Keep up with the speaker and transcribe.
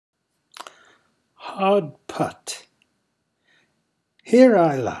Hod Putt. Here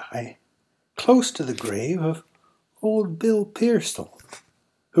I lie, close to the grave of Old Bill Piersol,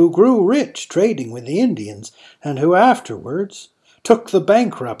 who grew rich trading with the Indians, and who afterwards took the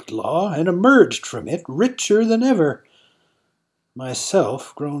Bankrupt Law and emerged from it richer than ever.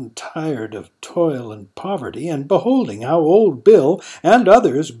 Myself, grown tired of toil and poverty, and beholding how Old Bill and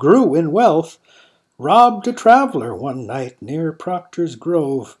others grew in wealth, robbed a traveller one night near Proctor's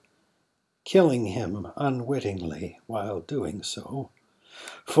grove, killing him unwittingly while doing so,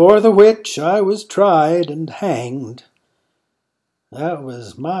 for the which I was tried and hanged. That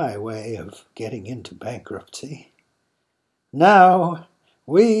was my way of getting into bankruptcy. Now,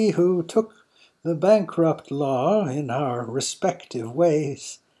 we who took the bankrupt law in our respective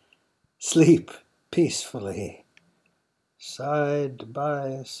ways sleep peacefully, side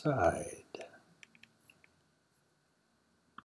by side.